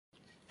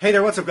Hey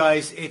there, what's up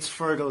guys? It's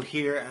Fergal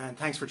here and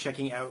thanks for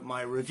checking out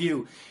my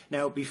review.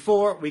 Now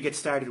before we get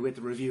started with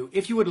the review,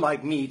 if you would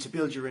like me to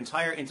build your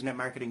entire internet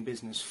marketing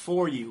business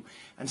for you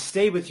and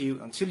stay with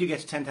you until you get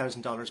to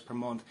 $10,000 per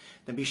month,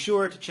 then be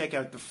sure to check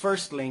out the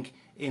first link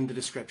in the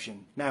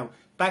description. Now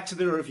back to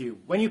the review.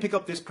 When you pick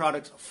up this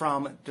product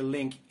from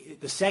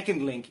the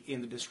second link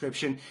in the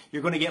description,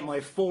 you're going to get my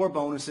 4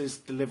 bonuses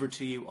delivered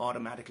to you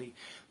automatically.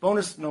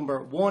 Bonus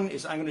number 1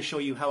 is I'm going to show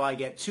you how I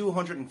get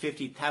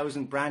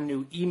 250,000 brand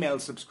new email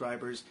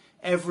subscribers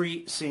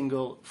every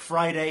single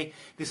Friday.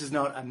 This is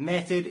not a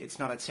method, it's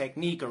not a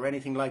technique or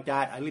anything like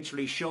that. I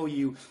literally show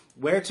you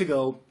where to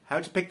go, how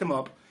to pick them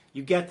up.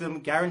 You get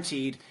them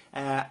guaranteed,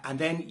 and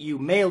then you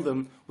mail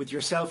them with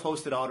your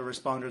self-hosted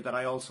autoresponder that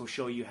I also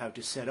show you how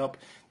to set up.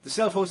 The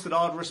self-hosted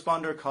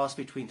autoresponder costs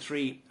between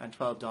 $3 and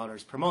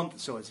 $12 per month,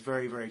 so it's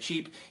very, very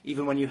cheap,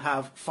 even when you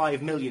have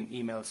 5 million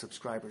email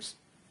subscribers.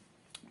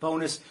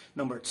 Bonus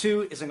number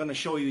 2 is I'm going to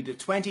show you the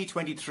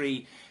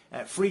 2023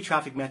 free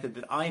traffic method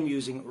that I am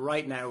using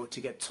right now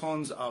to get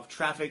tons of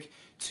traffic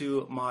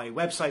to my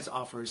websites,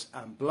 offers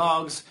and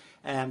blogs.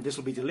 This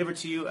will be delivered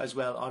to you as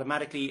well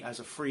automatically as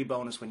a free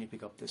bonus when you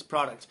pick up this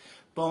product.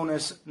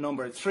 Bonus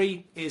number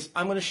 3 is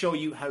I'm going to show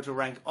you how to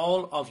rank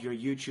all of your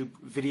YouTube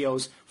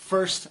videos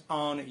first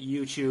on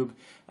YouTube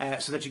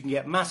so that you can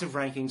get massive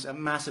rankings and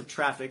massive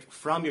traffic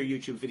from your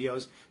YouTube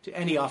videos to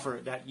any offer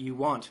that you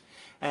want.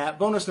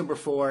 Bonus number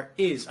 4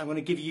 is I'm going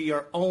to give you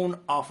your own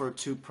offer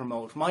to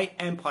promote. My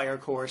Empire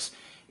course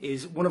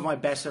is one of my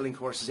best-selling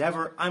courses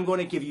ever. I'm going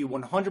to give you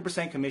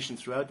 100% commission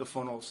throughout the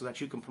funnel so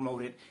that you can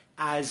promote it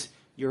as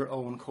your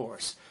own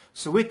course.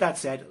 So with that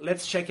said,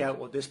 let's check out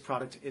what this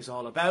product is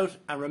all about.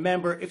 And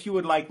remember, if you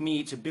would like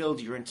me to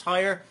build your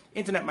entire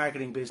internet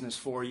marketing business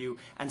for you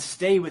and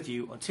stay with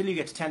you until you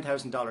get to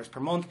 $10,000 per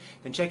month,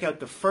 then check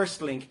out the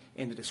first link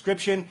in the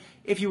description.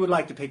 If you would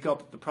like to pick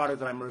up the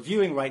product that I'm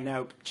reviewing right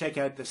now, check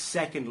out the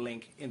second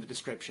link in the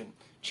description.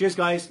 Cheers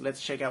guys,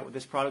 let's check out what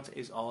this product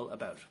is all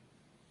about.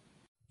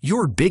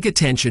 Your big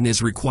attention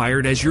is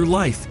required as your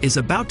life is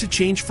about to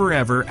change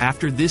forever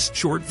after this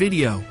short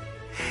video.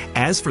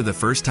 As for the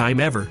first time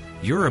ever,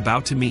 you're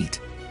about to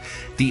meet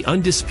the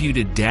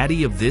undisputed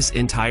daddy of this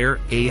entire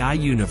AI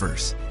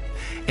universe.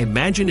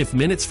 Imagine if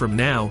minutes from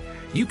now,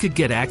 you could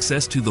get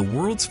access to the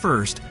world's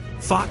first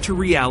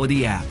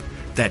thought-to-reality app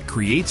that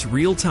creates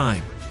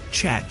real-time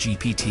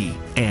ChatGPT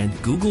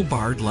and Google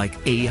Bard-like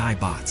AI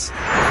bots,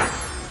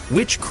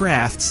 which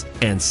crafts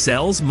and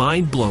sells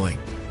mind-blowing,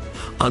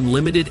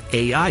 unlimited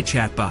AI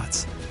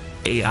chatbots,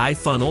 AI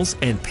funnels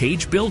and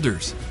page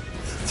builders,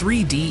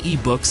 3D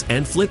ebooks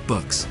and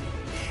flipbooks,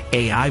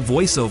 AI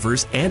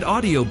voiceovers and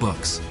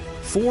audiobooks,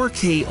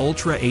 4K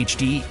Ultra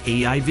HD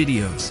AI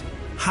videos,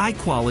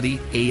 high-quality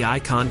AI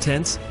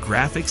contents,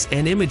 graphics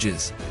and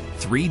images,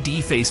 3D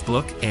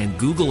Facebook and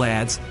Google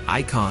Ads,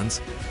 icons,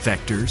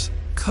 vectors,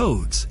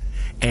 codes,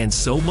 and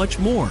so much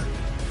more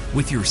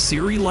with your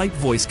Siri-like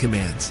voice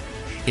commands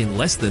in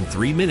less than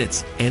 3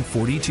 minutes and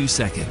 42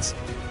 seconds.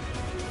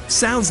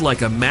 Sounds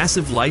like a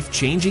massive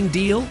life-changing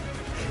deal?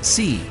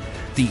 See,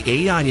 the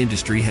AI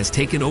industry has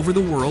taken over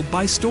the world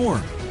by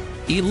storm,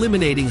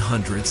 eliminating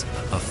hundreds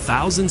of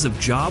thousands of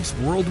jobs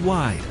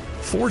worldwide,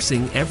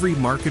 forcing every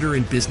marketer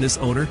and business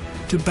owner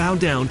to bow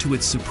down to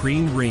its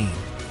supreme reign.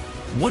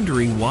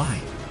 Wondering why?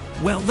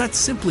 Well, that's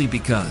simply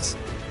because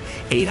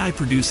AI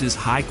produces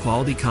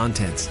high-quality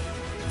contents,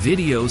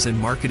 videos and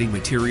marketing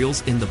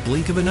materials in the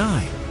blink of an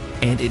eye,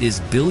 and it is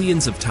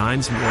billions of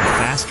times more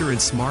faster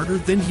and smarter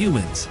than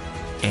humans.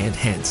 And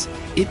hence,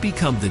 it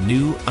become the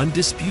new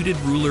undisputed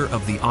ruler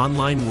of the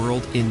online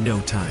world in no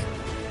time.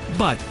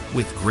 But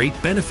with great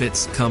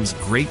benefits comes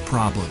great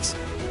problems.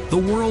 The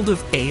world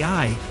of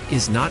AI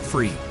is not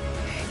free.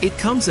 It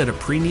comes at a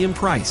premium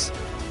price.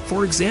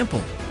 For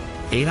example,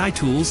 AI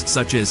tools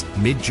such as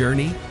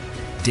Midjourney,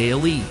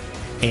 DALL-E,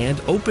 and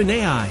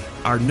OpenAI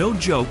are no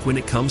joke when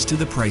it comes to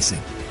the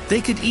pricing.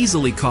 They could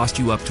easily cost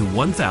you up to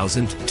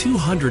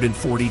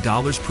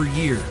 $1,240 per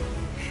year.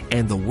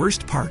 And the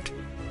worst part,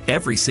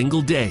 every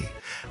single day,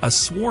 a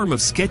swarm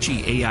of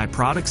sketchy AI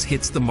products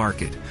hits the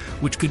market,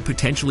 which could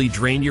potentially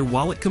drain your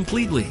wallet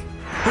completely.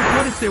 But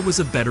what if there was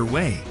a better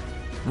way,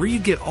 where you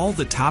get all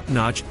the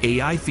top-notch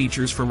AI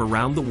features from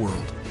around the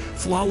world,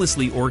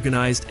 flawlessly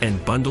organized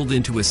and bundled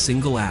into a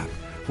single app,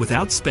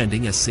 without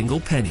spending a single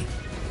penny?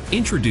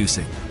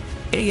 Introducing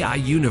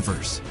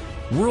AiUniverse,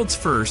 world's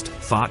first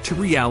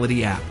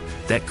thought-to-reality app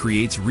that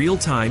creates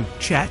real-time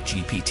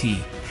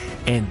ChatGPT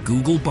and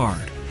Google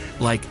Bard,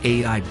 like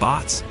AI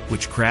bots,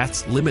 which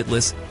crafts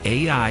limitless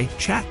AI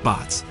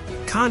chatbots,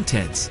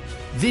 contents,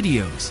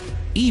 videos,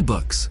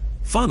 ebooks,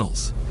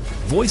 funnels,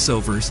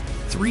 voiceovers,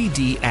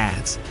 3D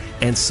ads,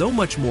 and so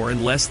much more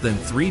in less than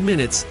 3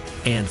 minutes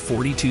and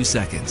 42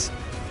 seconds,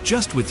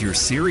 just with your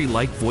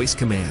Siri-like voice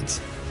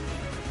commands.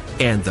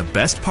 And the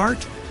best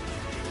part?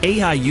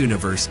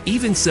 AiUniverse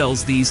even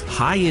sells these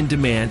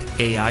high-in-demand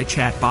AI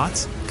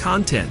chatbots,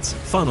 contents,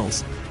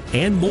 funnels,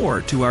 and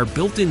more to our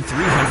built-in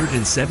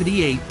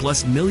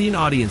 378+ million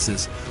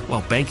audiences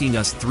while banking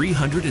us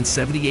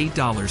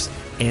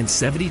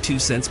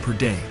 $378.72 per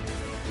day.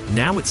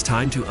 Now it's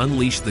time to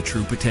unleash the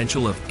true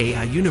potential of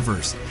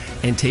AiUniverse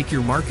and take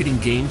your marketing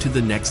game to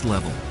the next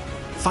level.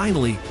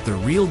 Finally, the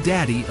real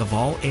daddy of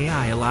all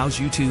AI allows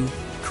you to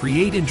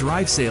create and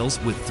drive sales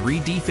with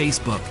 3D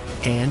Facebook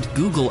and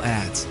Google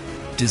Ads.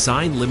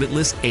 Design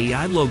limitless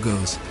AI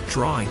logos,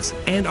 drawings,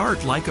 and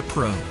art like a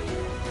pro.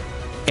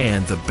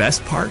 And the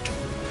best part?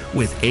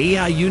 With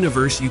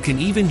AiUniverse, you can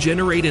even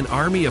generate an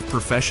army of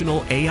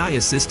professional AI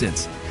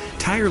assistants,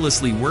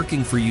 tirelessly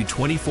working for you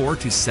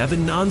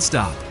 24/7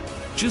 nonstop.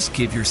 Just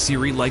give your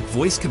Siri-like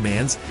voice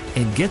commands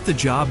and get the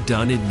job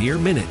done in mere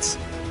minutes.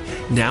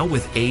 Now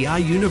with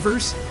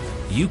AiUniverse,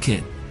 you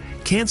can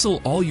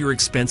cancel all your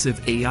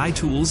expensive AI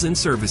tools and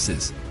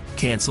services,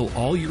 cancel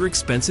all your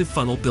expensive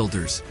funnel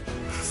builders,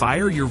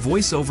 fire your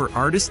voiceover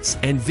artists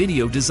and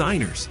video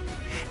designers,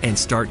 and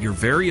start your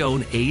very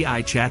own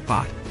AI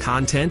chatbot,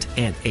 content,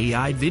 and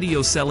AI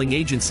video selling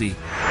agency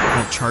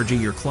while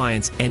charging your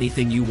clients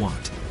anything you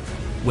want.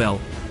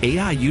 Well,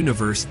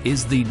 AiUniverse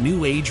is the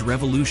new age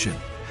revolution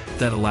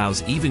that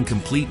allows even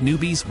complete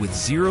newbies with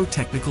zero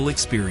technical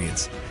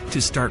experience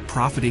to start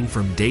profiting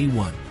from day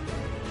one.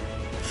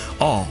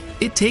 All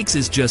it takes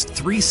is just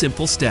 3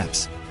 simple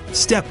steps.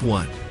 Step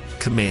 1.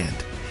 Command.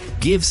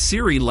 Give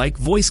Siri-like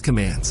voice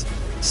commands.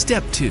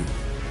 Step 2.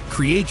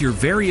 Create your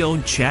very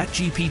own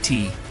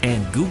ChatGPT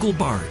and Google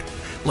Bard,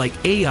 like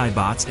AI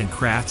bots, and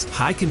crafts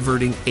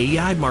high-converting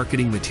AI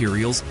marketing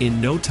materials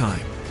in no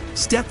time.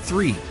 Step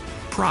 3.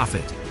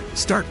 Profit.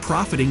 Start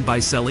profiting by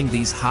selling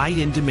these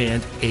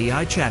high-in-demand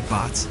AI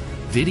chatbots,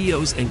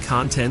 videos, and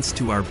contents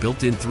to our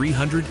built-in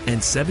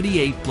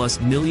 378+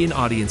 million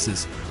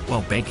audiences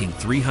while banking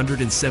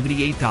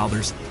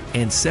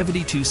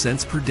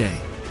 $378.72 per day.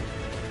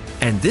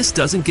 And this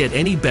doesn't get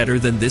any better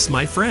than this,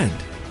 my friend.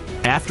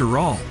 After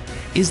all,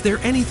 is there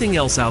anything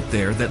else out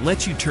there that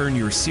lets you turn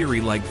your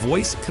Siri-like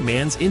voice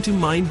commands into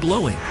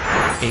mind-blowing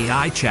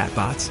AI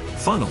chatbots,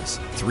 funnels,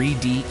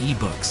 3D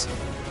ebooks,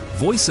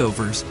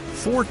 voiceovers,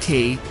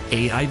 4K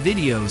AI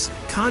videos,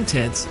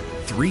 contents,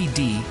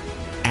 3D,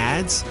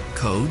 ads,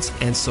 codes,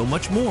 and so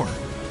much more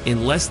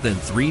in less than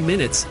 3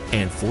 minutes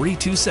and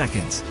 42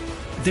 seconds?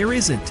 There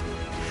isn't.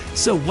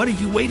 So what are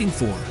you waiting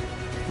for?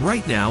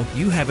 Right now,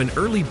 you have an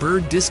early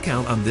bird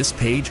discount on this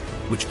page,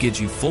 which gives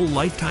you full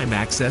lifetime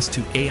access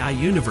to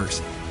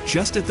AiUniverse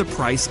just at the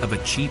price of a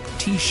cheap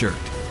t-shirt.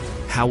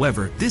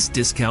 However, this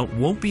discount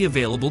won't be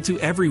available to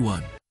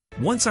everyone.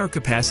 Once our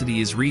capacity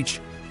is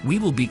reached, we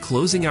will be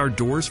closing our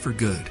doors for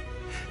good.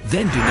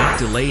 Then do not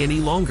delay any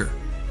longer.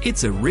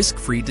 It's a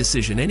risk-free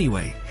decision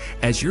anyway,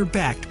 as you're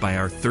backed by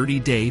our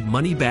 30-day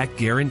money-back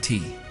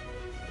guarantee.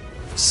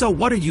 So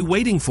what are you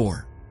waiting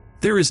for?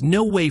 There is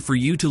no way for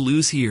you to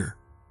lose here.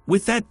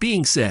 With that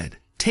being said,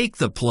 take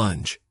the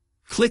plunge.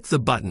 Click the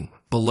button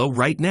below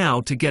right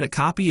now to get a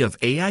copy of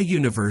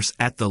AiUniverse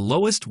at the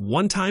lowest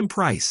one-time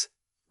price.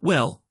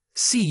 Well,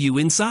 see you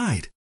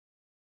inside.